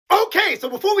Okay, so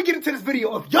before we get into this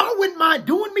video, if y'all wouldn't mind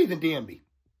doing me, then DM me.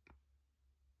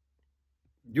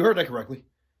 You heard that correctly. You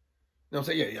know what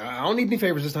I'm saying? Yeah, I don't need any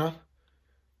favors this time.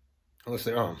 Let's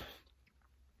say,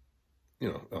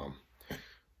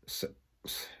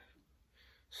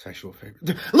 sexual favor.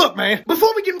 Look, man,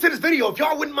 before we get into this video, if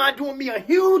y'all wouldn't mind doing me a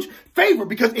huge favor,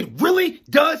 because it really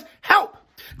does help.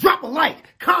 Drop a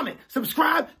like, comment,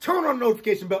 subscribe, turn on the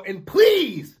notification bell, and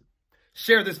please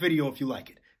share this video if you like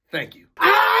it. Thank you. All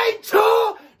right,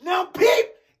 y'all. Now peep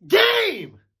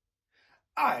game.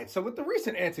 All right, so with the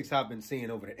recent antics I've been seeing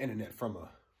over the internet from a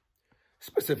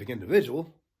specific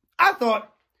individual, I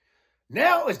thought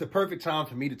now is the perfect time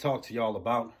for me to talk to y'all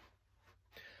about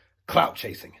clout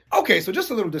chasing. Okay, so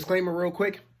just a little disclaimer real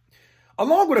quick.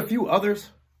 Along with a few others,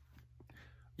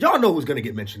 y'all know who's going to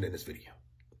get mentioned in this video.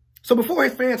 So before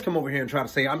his fans come over here and try to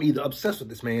say I'm either obsessed with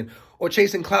this man or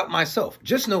chasing clout myself,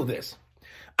 just know this.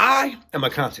 I am a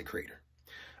content creator.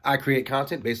 I create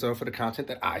content based off of the content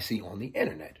that I see on the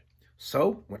internet.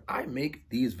 So when I make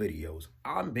these videos,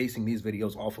 I'm basing these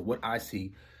videos off of what I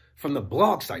see from the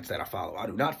blog sites that I follow. I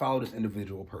do not follow this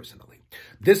individual personally.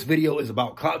 This video is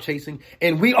about clout chasing,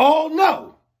 and we all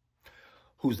know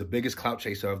who's the biggest clout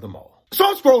chaser of them all. So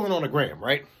I'm scrolling on the gram,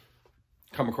 right?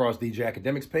 Come across DJ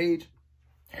Academic's page,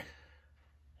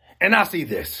 and I see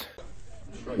this.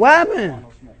 What happened?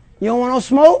 You don't want no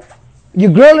smoke?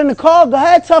 Your girl in the car? Go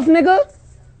ahead, tough nigga.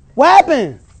 What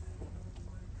happened?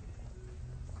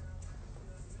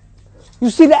 You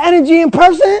see the energy in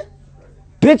person?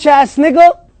 Bitch ass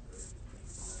nigga.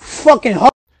 Fucking hoe.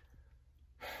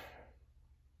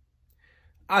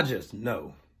 I just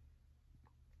know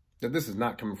that this is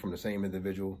not coming from the same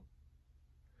individual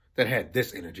that had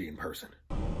this energy in person.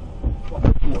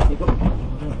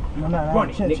 No, run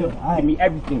it, nigga. Chill. Give me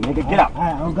everything, nigga. Get out.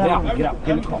 Get out. Get out.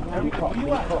 Get in the car. Get in the car. Get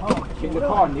in the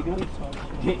car, nigga.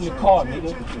 Get in the car,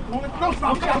 nigga.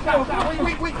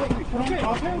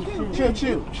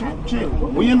 Chill.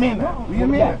 Where your man at? Where your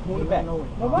man at? Pull it back.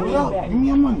 Give me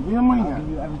your money. Where your money at?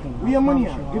 Where your money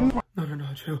at? Get in the car. No,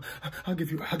 chill. I'll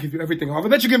give you everything off. I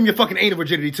bet you give me your fucking anal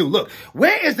rigidity too. Look,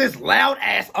 where is this loud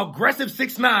ass aggressive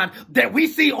 6ix9ine that we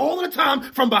see all the time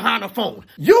from behind a phone?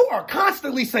 You are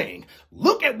constantly saying,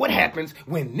 look at what happens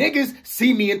when niggas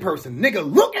see me in person. Nigga,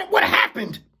 look at what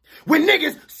happened when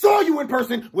niggas saw you in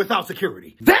person without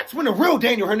security. That's when the real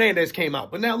Daniel Hernandez came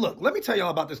out. But now look, let me tell y'all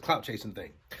about this clout chasing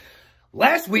thing.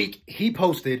 Last week, he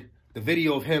posted the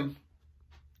video of him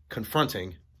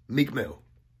confronting Meek Mill.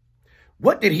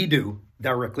 What did he do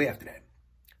directly after that?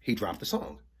 He dropped the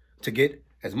song. To get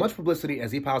as much publicity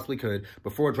as he possibly could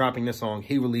before dropping the song,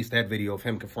 he released that video of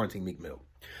him confronting Meek Mill.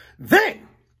 Then,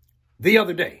 the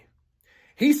other day,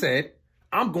 he said,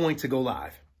 I'm going to go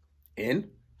live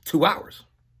in 2 hours.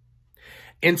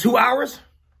 In 2 hours,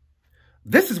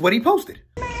 this is what he posted.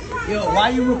 Yo, why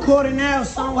you recording now,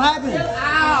 son? What happened?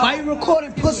 Why you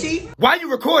recording, pussy? Why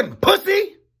you recording,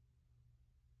 pussy?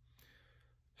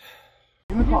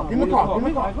 Get in the car. Get in the car. Get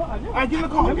in the car. All right, get in the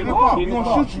car. Get in the car. We're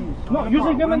going to shoot you. No, you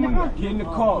say get in the car. Get in the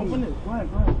car. Open it. Go ahead.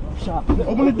 Shop.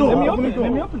 Open the door. Let me open it.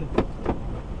 Let me open it.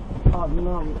 You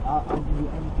know, I'll give you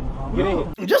everything. Get in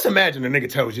here. Just imagine a nigga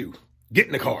tells you, get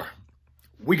in the car.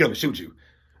 We gonna shoot you.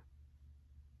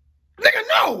 Nigga,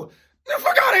 no! The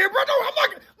fuck out of here, bro. No, I'm not.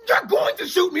 You're going to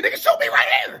shoot me. Nigga, shoot me right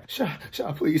here.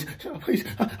 Shaw, please. Shaw, please.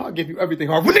 I'll give you everything,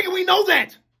 hard. Well, nigga, we know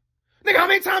that. Nigga, how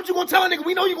many times you gonna tell a nigga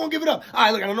we know you gonna give it up? All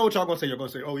right, look, I don't know what y'all gonna say. You're gonna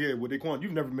say, oh, yeah, well, Daquan,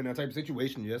 you've never been in that type of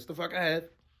situation. Yes, the fuck I have.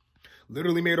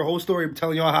 Literally made a whole story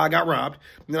telling y'all how I got robbed.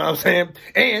 You know what I'm saying?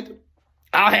 And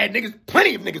I had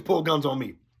plenty of niggas pull guns on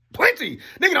me. Plenty.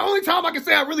 Nigga, the only time I can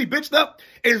say I really bitched up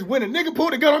is when a nigga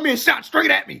pulled a gun on me and shot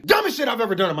straight at me. Dumbest shit I've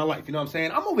ever done in my life. You know what I'm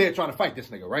saying? I'm over here trying to fight this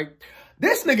nigga, right?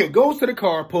 This nigga goes to the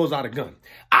car, pulls out a gun.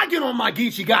 I get on my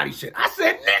Geechee Gotti shit. I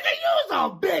said, nigga, you's a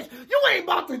bitch. You ain't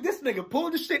about to. This nigga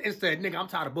pulled the shit and said, nigga, I'm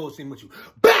tired of bullshitting with you.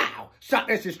 Bow! Shot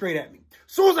that shit straight at me.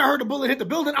 Soon as I heard the bullet hit the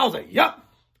building, I was like, yup,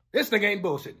 this nigga ain't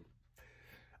bullshitting.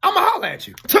 I'ma holler at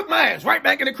you. Took my ass right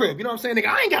back in the crib. You know what I'm saying? Nigga,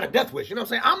 I ain't got a death wish. You know what I'm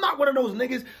saying? I'm not one of those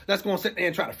niggas that's gonna sit there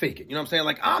and try to fake it. You know what I'm saying?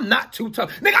 Like, I'm not too tough.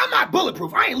 Nigga, I'm not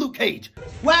bulletproof. I ain't Luke Cage.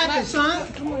 What happened,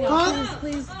 son? Come on, y'all.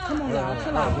 Please. Come on, y'all.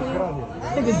 Chill out,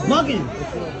 please. Nigga's bugging.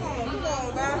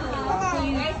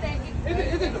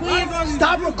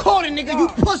 Stop recording, nigga. You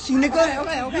pussy,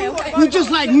 nigga. Okay. You just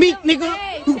like Meek,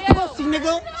 nigga. You pussy,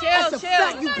 nigga. That's a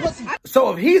fact, you pussy.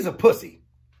 So if he's a pussy,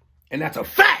 and that's a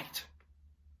fact,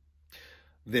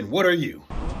 then what are you?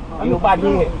 Ain't nobody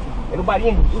in here. Ain't nobody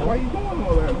in here. Why are you doing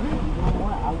all that, man?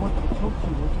 I want to talk to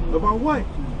you. About what?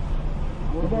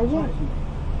 About what?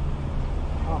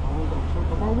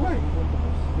 About what?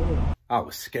 I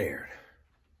was scared.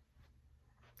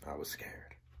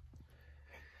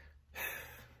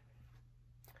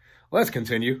 Let's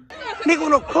continue. Nigga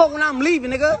wanna call when I'm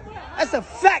leaving, nigga. That's a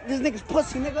fact. This nigga's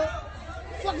pussy, nigga. What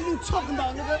the fuck are you talking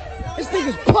about, nigga? This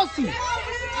nigga's pussy. This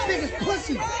nigga's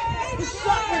pussy. What's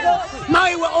up, nigga? Now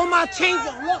you with all my chains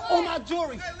on, look, all my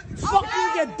jewelry. Fuck you,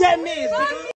 your dead man,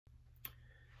 nigga.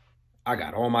 I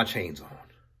got all my chains on.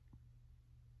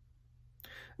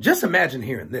 Just imagine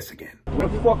hearing this again. Where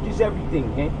the fuck is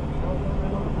everything, man?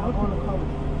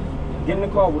 Get in the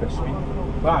car with us,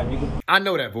 man. Bye, nigga. I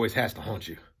know that voice has to haunt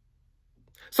you.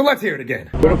 So let's hear it again.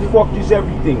 Where the fuck is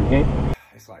everything, man?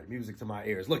 It's like music to my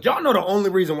ears. Look, y'all know the only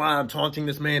reason why I'm taunting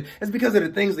this man is because of the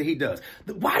things that he does.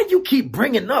 Why do you keep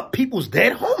bringing up people's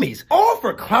dead homies? All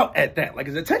for clout at that. Like,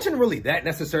 is attention really that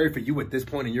necessary for you at this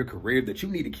point in your career that you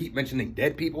need to keep mentioning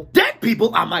dead people? Dead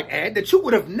people, I might add, that you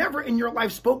would have never in your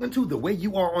life spoken to the way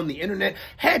you are on the internet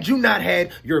had you not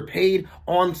had your paid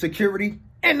armed security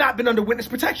and not been under witness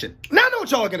protection. Now I know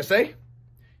what y'all are going to say.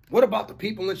 What about the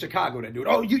people in Chicago that do it?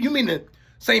 Oh, you mean the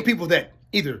same people that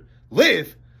either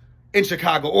live in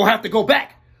Chicago or have to go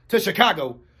back to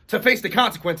Chicago to face the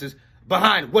consequences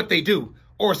behind what they do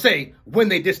or say when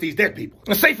they diss these dead people.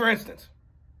 Let's say, for instance,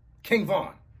 King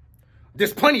Von.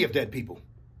 There's plenty of dead people.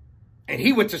 And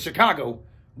he went to Chicago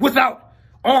without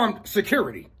armed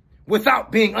security,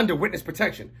 without being under witness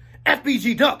protection.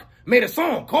 FBG Duck made a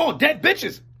song called Dead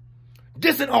Bitches,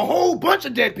 dissing a whole bunch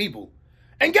of dead people.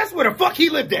 And guess where the fuck he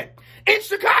lived at? In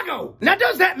Chicago. Now,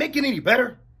 does that make it any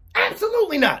better?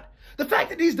 Absolutely not. The fact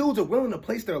that these dudes are willing to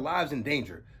place their lives in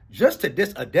danger just to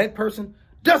diss a dead person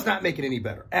does not make it any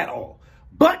better at all.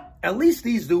 But at least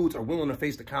these dudes are willing to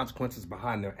face the consequences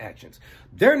behind their actions.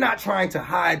 They're not trying to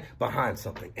hide behind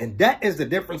something. And that is the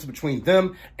difference between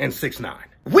them and 6ix9ine.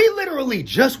 We literally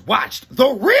just watched the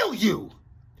real you.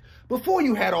 Before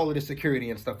you had all of the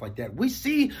security and stuff like that, we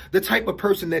see the type of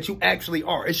person that you actually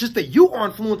are. It's just that you are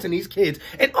influencing these kids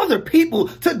and other people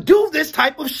to do this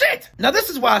type of shit. Now, this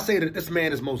is why I say that this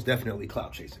man is most definitely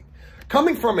clout chasing.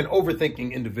 Coming from an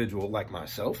overthinking individual like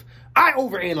myself, I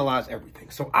overanalyze everything.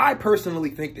 So I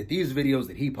personally think that these videos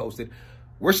that he posted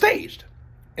were staged.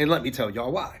 And let me tell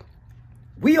y'all why.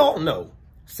 We all know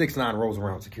 6ix9ine rolls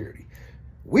around security.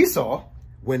 We saw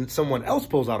when someone else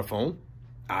pulls out a phone,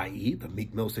 i.e. the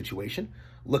Meek Mill situation,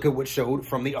 look at what showed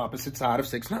from the opposite side of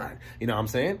 6ix9ine. You know what I'm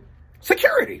saying?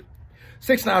 Security.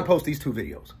 6ix9ine posts these two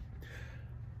videos.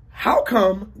 How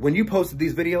come when you posted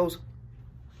these videos,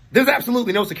 there's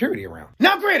absolutely no security around?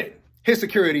 Now, granted, his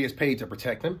security is paid to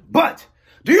protect him, but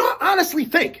do you honestly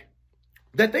think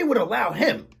that they would allow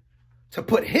him to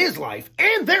put his life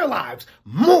and their lives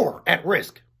more at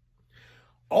risk?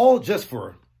 All just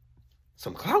for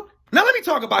some clout? Now, let me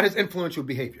talk about his influential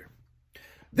behavior.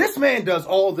 This man does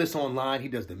all this online. He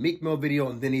does the Meek Mill video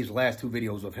and then these last two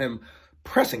videos of him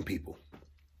pressing people.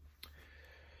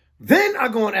 Then I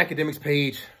go on Academic's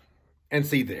page and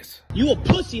see this. You a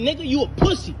pussy, nigga. You a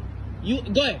pussy. You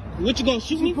go ahead. What you gonna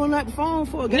shoot me? Pulling out the phone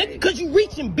for, nigga? Cause you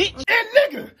reaching, bitch. And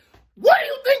nigga, what do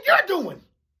you think you're doing?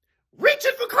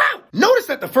 Reaching for clout. Notice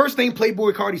that the first thing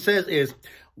Playboi Carti says is,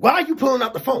 why are you pulling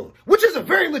out the phone? Which is a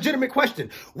very legitimate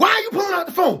question. Why are you pulling out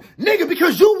the phone? Nigga,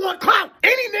 because you want clout.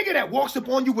 Any nigga that walks up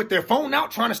on you with their phone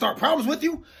out trying to start problems with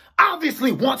you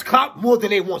obviously wants clout more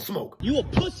than they want smoke. You a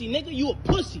pussy, nigga. You a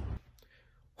pussy.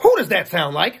 Who does that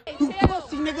sound like? You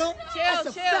pussy, nigga. That's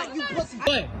a fact, you pussy.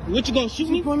 What you gonna shoot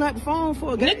me? Pulling out the phone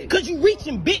for, nigga? Cause you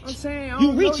reaching, bitch. I'm saying,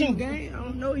 you reaching, gang. I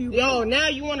don't know you. Yo, now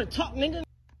you wanna talk, nigga?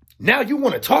 Now you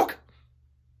wanna talk?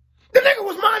 The nigga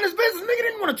was minding his business. The nigga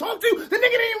didn't want to talk to you. The nigga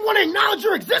didn't even want to acknowledge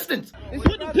your existence.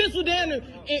 Put the pistol down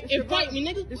and fight me,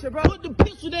 nigga. Put the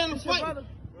pistol down and fight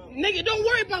me. Nigga, don't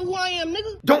worry about who I am,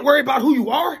 nigga. Don't worry about who you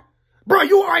are? Bro,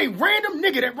 you are a random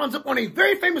nigga that runs up on a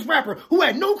very famous rapper who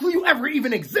had no clue you ever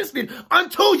even existed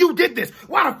until you did this.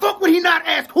 Why the fuck would he not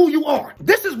ask who you are?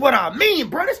 This is what I mean,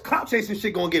 bro. This clout chasing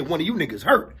shit gonna get one of you niggas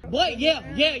hurt. Boy, yeah.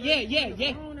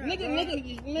 Nigga,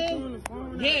 man.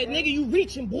 Yeah, nigga, you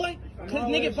reaching, boy. Cause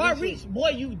nigga, if I reach, boy,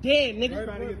 you dead,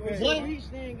 nigga. Boy,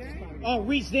 oh,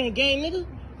 reach then, gang, nigga.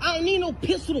 I don't need no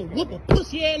pistol to whoop a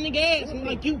pussy ass nigga ass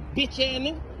like you, bitch ass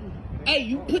nigga. Hey,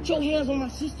 you put your hands on my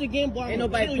sister again, boy. Ain't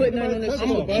nobody putting nothing on this sister.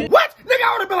 What? Nigga,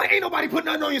 I would have been like, ain't nobody putting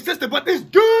nothing on your sister but this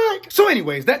dick. So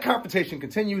anyways, that confrontation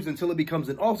continues until it becomes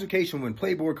an altercation when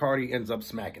Playboi Carti ends up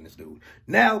smacking this dude.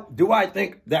 Now, do I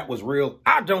think that was real?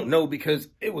 I don't know, because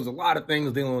it was a lot of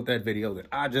things dealing with that video that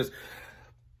I just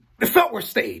felt were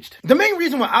staged. The main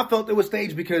reason why I felt it was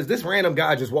staged because this random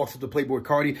guy just walks up to Playboi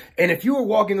Carti, and if you were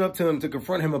walking up to him to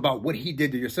confront him about what he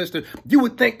did to your sister, you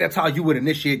would think that's how you would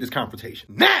initiate this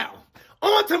confrontation. Now,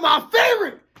 on to my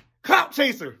favorite clout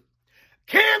chaser,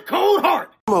 Coldheart.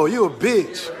 Oh, you a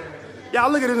bitch.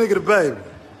 Y'all look at this nigga DaBaby.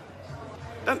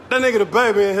 That nigga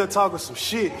DaBaby in here talking some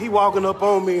shit. He walking up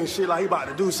on me and shit like he about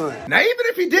to do something. Now, even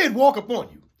if he did walk up on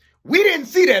you, we didn't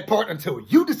see that part until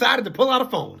you decided to pull out a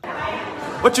phone.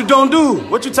 What you don't do?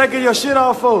 What you taking your shit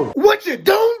off for? What you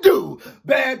don't do,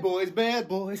 bad boys,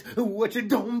 what you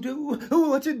don't do,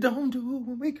 what you don't do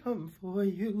when we come for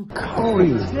you.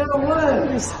 Cody. Scared of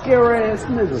what? You scary ass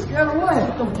nigga. Scared of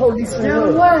what? Them police in Scared of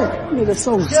here. what? Nigga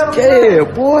so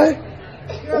scared, boy.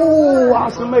 Ooh, I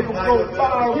should make him go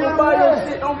fire. Come buy your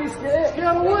shit, don't be scared.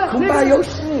 Scared of what? Come buy your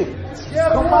shit.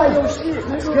 Come buy your shit,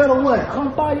 nigga. Scared of what?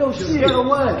 Come buy your shit. Scared of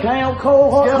what? Cam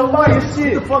Coldheart. Scared of Come buy what? your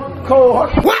shit. The fucking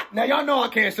Coldheart. What? Now, y'all know I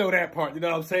can't show that part, you know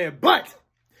what I'm saying? But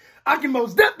I can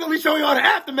most definitely show y'all the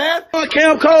aftermath.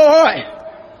 Cam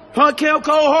Coldheart. Cam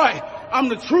Coldheart. I'm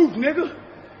the truth, nigga.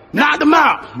 Knock them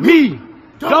out. Me.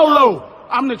 Dolo.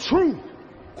 I'm the truth.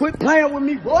 Quit playing with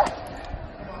me, boy.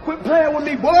 Quit playing with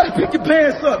me, boy. Pick your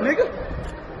pants up,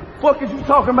 nigga. Fuck is you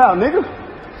talking about, nigga?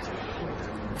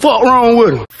 Fuck wrong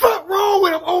with him. Fuck wrong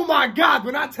with him. Oh my God.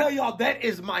 When I tell y'all that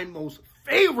is my most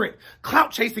favorite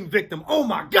clout chasing victim. Oh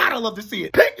my God, I love to see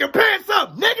it. Pick your pants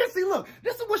up, nigga. See, look,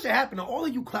 this is what should happen to all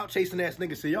of you clout chasing ass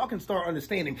niggas so y'all can start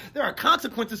understanding there are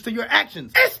consequences to your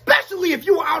actions. Especially if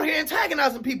you are out here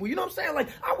antagonizing people. You know what I'm saying? Like,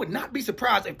 I would not be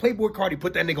surprised if Playboi Carti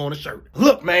put that nigga on a shirt.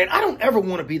 Look, man, I don't ever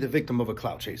want to be the victim of a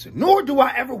clout chaser, nor do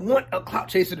I ever want a clout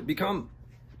chaser to become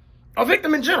a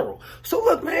victim in general. So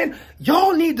look, man,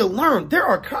 y'all need to learn there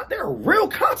are real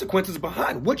consequences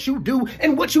behind what you do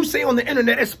and what you say on the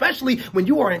internet, especially when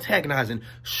you are antagonizing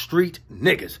street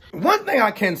niggas. One thing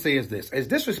I can say is this: as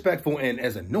disrespectful and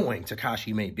as annoying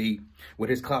Tekashi may be with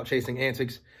his clout chasing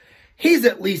antics, he's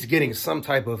at least getting some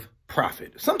type of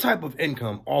profit, some type of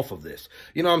income off of this.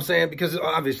 You know what I'm saying? Because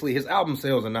obviously his album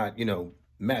sales are not, you know,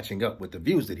 matching up with the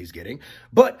views that he's getting,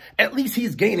 but at least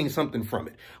he's gaining something from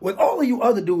it. With all of you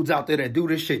other dudes out there that do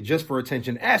this shit just for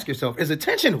attention, ask yourself, is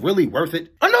attention really worth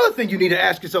it? Another thing you need to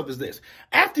ask yourself is this: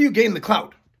 after you gain the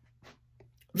clout,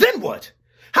 then what?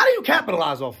 How do you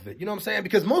capitalize off of it? You know what I'm saying?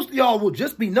 Because most of y'all will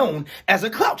just be known as a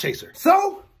clout chaser.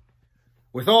 So,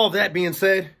 with all that being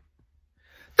said,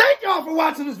 thank y'all for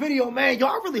watching this video, man. Y'all,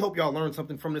 I really hope y'all learned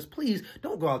something from this. Please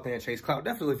don't go out there and chase clout.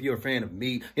 Definitely if you're a fan of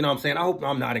me, you know what I'm saying? I hope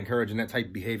I'm not encouraging that type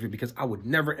of behavior, because I would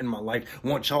never in my life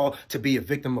want y'all to be a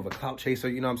victim of a clout chaser,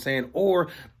 you know what I'm saying? Or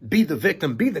be the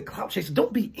victim, be the clout chaser.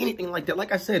 Don't be anything like that.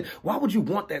 Like I said, why would you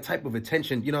want that type of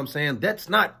attention? You know what I'm saying? That's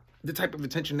not the type of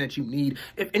attention that you need.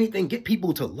 If anything, get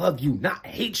people to love you, not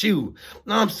hate you.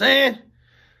 Know what I'm saying?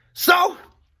 So,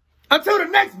 until the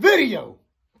next video,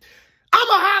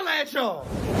 I'ma holla at y'all.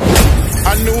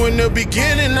 I knew in the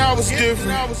beginning I was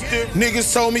different.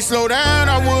 Niggas told me slow down,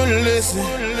 I wouldn't listen.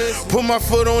 Put my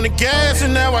foot on the gas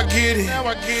and now I get it.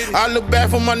 I look back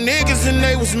for my niggas and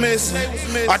they was missing.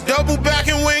 I double back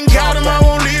and went and got them, I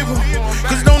won't leave them.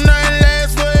 Cause don't